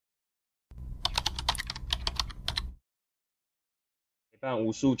伴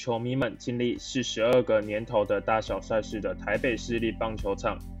无数球迷们经历42个年头的大小赛事的台北市立棒球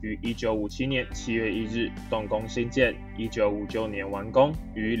场，于1957年7月1日动工兴建，1959年完工，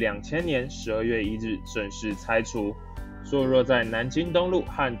于2000年12月1日正式拆除。坐落在南京东路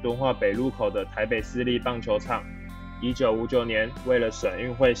和敦化北路口的台北市立棒球场，1959年为了省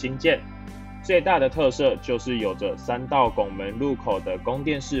运会兴建，最大的特色就是有着3道拱门入口的宫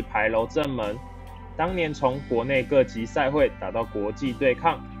殿式牌楼正门。当年从国内各级赛会打到国际对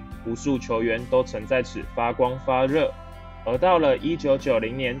抗，无数球员都曾在此发光发热。而到了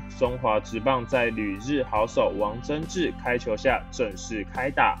1990年，中华职棒在旅日好手王贞治开球下正式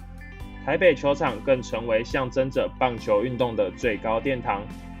开打，台北球场更成为象征着棒球运动的最高殿堂。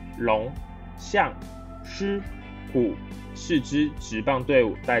龙、象、狮、虎4支职棒队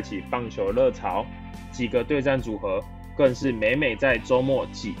伍带起棒球热潮，几个对战组合更是每每在周末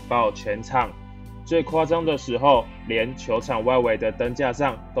挤爆全场。最夸张的时候，连球场外围的灯架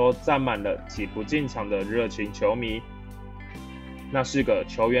上都站满了挤不进场的热情球迷。那是个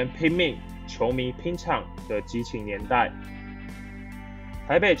球员拼命、球迷拼场的激情年代。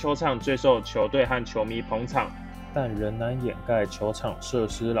台北球场最受球队和球迷捧场，但仍难掩盖球场设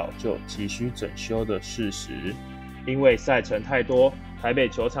施老旧、急需整修的事实。因为赛程太多，台北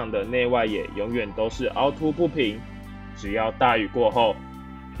球场的内外野永远都是凹凸不平。只要大雨过后，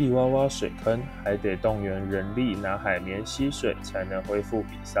一洼洼水坑，还得动员人力拿海绵吸水才能恢复比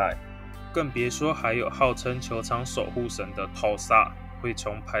赛。更别说还有号称球场守护神的透萨会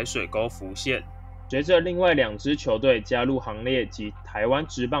从排水沟浮现。随着另外2支球队加入行列及台湾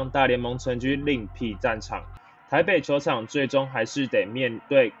职棒大联盟成军另辟战场，台北球场最终还是得面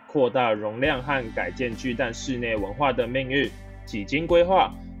对扩大容量和改建巨蛋室内文化的命运。几经规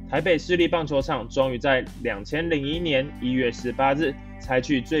划，台北市立棒球场终于在2001年1月18日采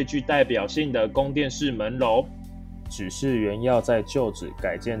取最具代表性的宫殿式门楼。只是原要在旧址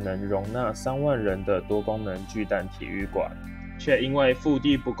改建能容纳3万人的多功能巨蛋体育馆，却因为腹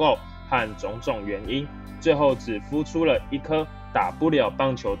地不够和种种原因，最后只孵出了一颗打不了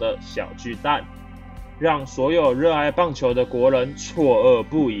棒球的小巨蛋，让所有热爱棒球的国人错愕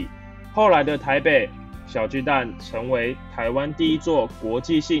不已。后来的台北小巨蛋成为台湾第一座国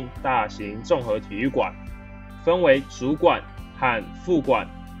际性大型综合体育馆，分为主馆和副馆。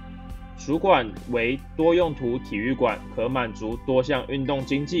主馆为多用途体育馆，可满足多项运动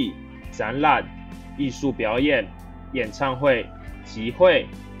竞技、展览、艺术表演、演唱会、集会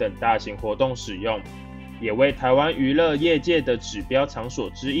等大型活动使用，也为台湾娱乐业界的指标场所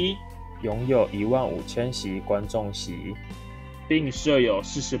之一，拥有15000席观众席，并设有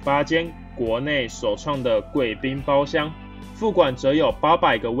48间国内首创的贵宾包厢。副馆则有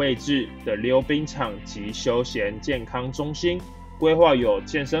800个位置的溜冰场及休闲健康中心，规划有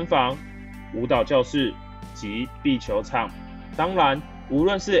健身房、舞蹈教室及壁球场。当然，无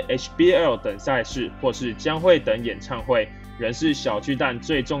论是 HBL 等赛事或是将会等演唱会，仍是小巨蛋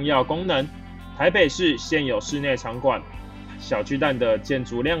最重要功能。台北市现有室内场馆，小巨蛋的建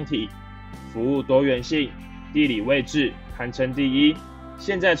筑量体、服务多元性、地理位置堪称第一。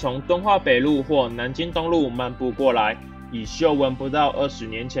现在从敦化北路或南京东路漫步过来，已嗅闻不到20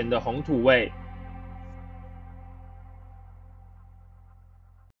年前的红土味。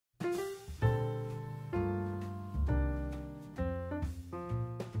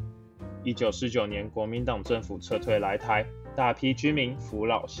1949年，国民党政府撤退来台，大批居民扶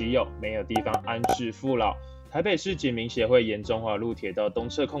老携幼，没有地方安置父老。台北市警民协会沿中华路铁道东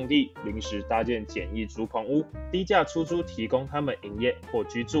侧空地临时搭建简易竹棚屋，低价出租提供他们营业或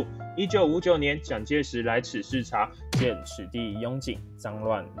居住。1959年，蒋介石来此视察，见此地拥挤脏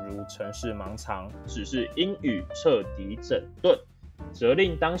乱如城市盲肠，只是应予彻底整顿，责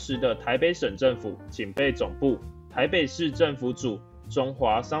令当时的台北省政府、警备总部、台北市政府组、中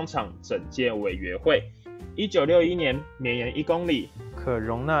华商场整建委员会。1961年，绵延1公里，可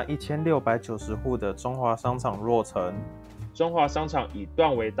容纳1690户的中华商场落成。中华商场以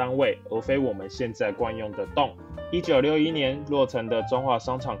段为单位，而非我们现在惯用的栋。1961年落成的中华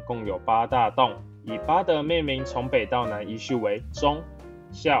商场共有8大栋，以8的命名从北到南依序为忠、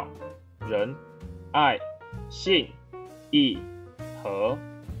孝、仁、爱、信、义、和、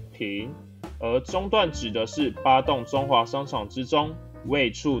平。而中段指的是8栋中华商场之中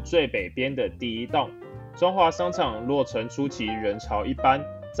位处最北边的第1栋。中华商场落成初期人潮一般，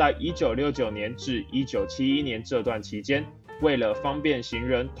在1969年至1971年这段期间，为了方便行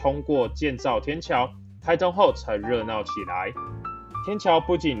人通过建造天桥，开通后才热闹起来。天桥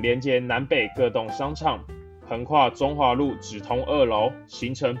不仅连接南北各栋商场，横跨中华路直通2楼，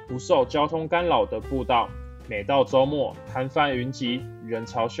形成不受交通干扰的步道。每到周末，摊贩云集，人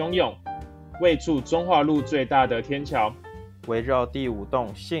潮汹涌。位处中华路最大的天桥，围绕第5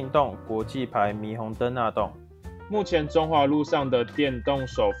栋信栋国际牌霓虹灯那栋。目前中华路上的电动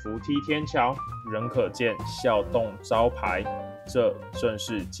手扶梯天桥仍可见校栋招牌，这正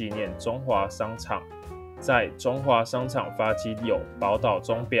是纪念中华商场。在中华商场发迹有宝岛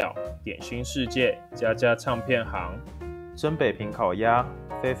钟表、点心世界、家家唱片行、真北平烤鸭、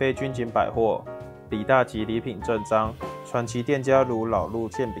菲菲军警百货、李大吉礼品正章、传奇店家如老路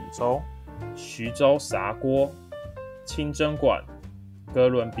馅饼粥、徐州砂锅、清真馆、哥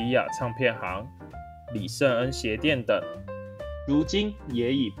伦比亚唱片行、李圣恩鞋店等，如今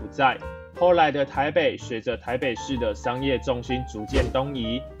也已不在。后来的台北，随着台北市的商业重心逐渐东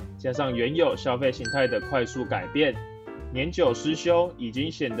移，加上原有消费形态的快速改变，年久失修，已经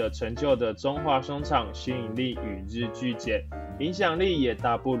显得陈旧的中华商场吸引力与日俱减，影响力也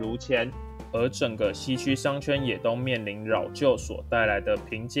大不如前，而整个西区商圈也都面临老旧所带来的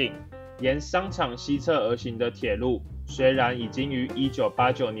瓶颈。沿商场西侧而行的铁路，虽然已经于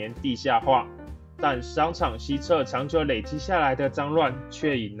1989年地下化，但商场西侧长久累积下来的脏乱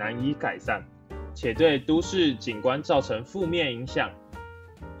却已难以改善，且对都市景观造成负面影响。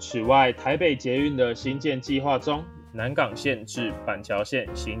此外，台北捷运的新建计划中，南港线至板桥线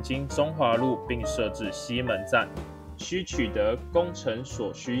行经中华路并设置西门站，需取得工程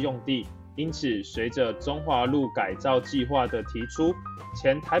所需用地。因此，随着中华路改造计划的提出，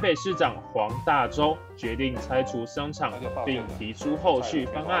前台北市长黄大洲决定拆除商场，并提出后续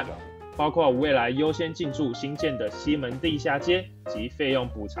方案，包括未来优先进驻新建的西门地下街及费用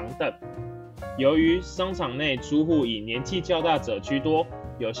补偿等。由于商场内租户以年纪较大者居多，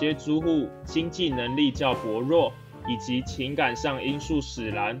有些租户经济能力较薄弱，以及情感上因素使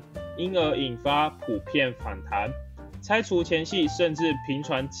然，因而引发普遍反弹。拆除前夕甚至频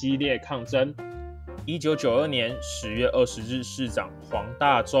传激烈抗争。1992年10月20日，市长黄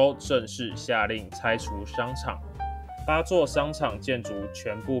大洲正式下令拆除商场，8座商场建筑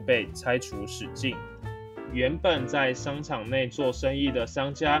全部被拆除使尽。原本在商场内做生意的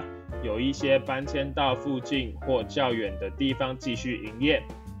商家，有一些搬迁到附近或较远的地方继续营业，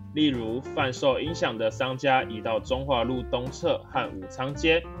例如贩售音响的商家移到中华路东侧和武昌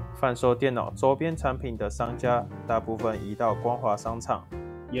街，贩售电脑周边产品的商家大部分移到光华商场，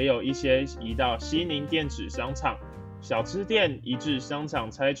也有一些移到西宁电子商场。小吃店移至商场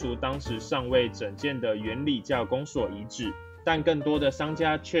拆除当时尚未整建的原理加工所遗址，但更多的商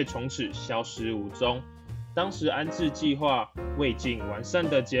家却从此消失无踪。当时安置计划未尽完善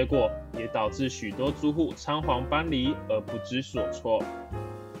的结果，也导致许多租户仓皇搬离而不知所措。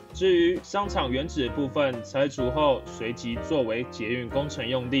至于商场原址部分拆除后，随即作为捷运工程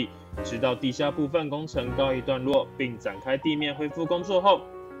用地，直到地下部分工程告一段落，并展开地面恢复工作后，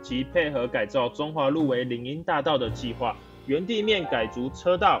即配合改造中华路为林荫大道的计划，原地面改筑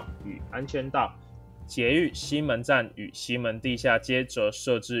车道与安全道。捷运西门站与西门地下街则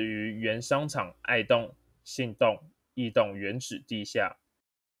设置于原商场爱栋、信栋、义栋原址地下。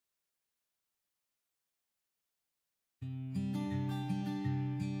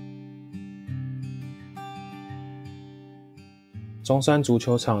中山足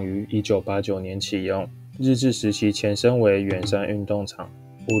球场于1989年启用，日治时期前身为圆山运动场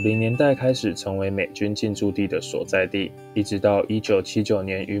，50年代开始成为美军进驻地的所在地，一直到1979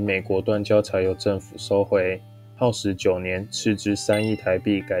年与美国断交才由政府收回，耗时9年，斥资3亿台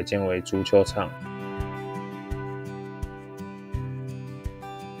币改建为足球场。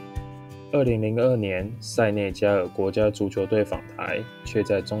2002年，塞内加尔国家足球队访台，却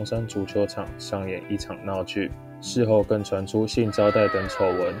在中山足球场上演一场闹剧，事后更传出性招待等丑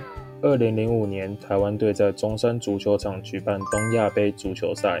闻。2005年，台湾队在中山足球场举办东亚杯足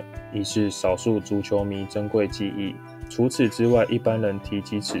球赛，已是少数足球迷珍贵记忆。除此之外，一般人提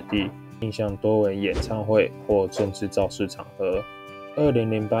及此地，印象多为演唱会或政治造势场合。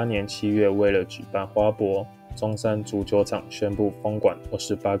2008年7月，为了举办花博，中山足球场宣布封馆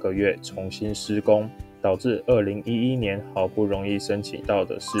28个月，重新施工，导致2011年好不容易申请到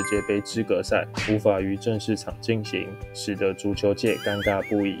的世界杯资格赛无法于正式场进行，使得足球界尴尬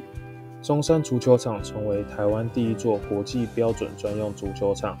不已。中山足球场成为台湾第一座国际标准专用足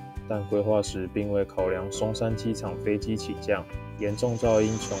球场，但规划时并未考量松山机场飞机起降、严重噪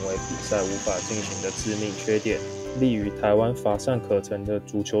音成为比赛无法进行的致命缺点。立于台湾乏善可陈的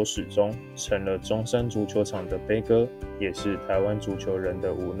足球史中，成了中山足球场的悲歌，也是台湾足球人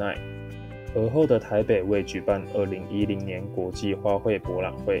的无奈。而后的台北为举办2010年国际花卉博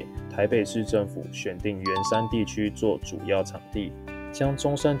览会，台北市政府选定圆山地区做主要场地，将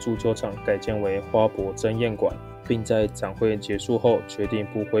中山足球场改建为花博争艳馆，并在展会结束后决定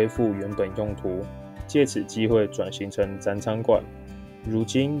不恢复原本用途，借此机会转型成展场馆。如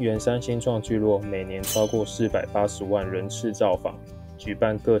今圆山新创聚落每年超过480万人次造访，举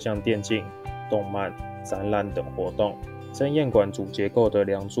办各项电竞、动漫、展览等活动。珍宴馆主结构的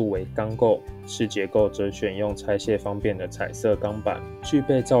梁柱为钢构，次结构则选用拆卸方便的彩色钢板，具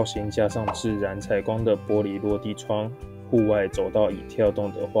备造型加上自然采光的玻璃落地窗。户外走道以跳动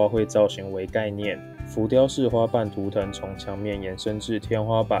的花卉造型为概念，浮雕式花瓣图腾从墙面延伸至天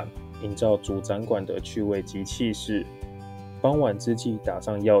花板，营造主展馆的趣味及气势。傍晚之际打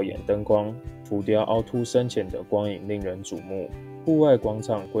上耀眼灯光，浮雕凹凸深浅的光影令人瞩目。户外广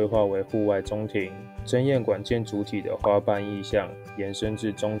场规划为户外中庭，珍宴馆建主体的花瓣意象延伸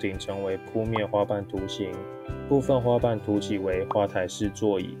至中庭，成为铺面花瓣图形。部分花瓣凸起为花台式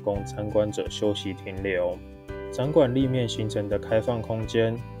座椅，供参观者休息停留。展馆立面形成的开放空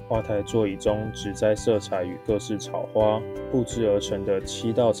间，花台座椅中植栽色彩与各式草花布置而成的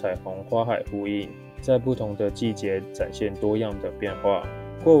7道彩虹花海呼应，在不同的季节展现多样的变化。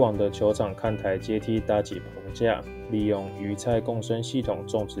过往的球场看台阶梯搭起棚架，利用鱼菜共生系统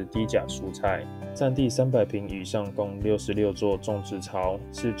种植低钾蔬菜，占地300坪以上，共66座种植槽，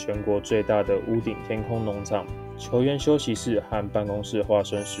是全国最大的屋顶天空农场。球员休息室和办公室化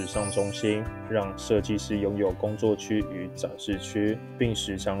身时尚中心，让设计师拥有工作区与展示区，并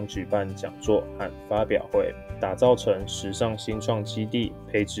时常举办讲座和发表会，打造成时尚新创基地，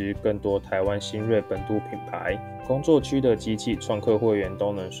培植更多台湾新锐本土品牌。工作区的机器创客会员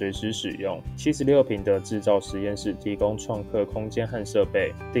都能随时使用，76坪的制造实验室提供创客空间和设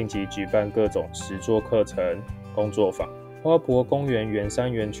备，定期举办各种实作课程、工作坊。花博公园圆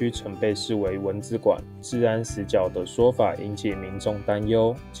山园区曾被视为蚊子馆、治安死角的说法引起民众担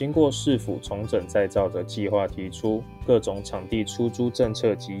忧。经过市府重整再造的计划提出，各种场地出租政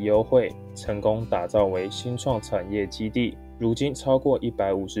策及优惠，成功打造为新创产业基地。如今超过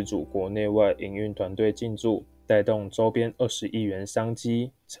150组国内外营运团队进驻，带动周边20亿元商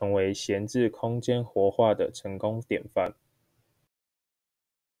机，成为闲置空间活化的成功典范。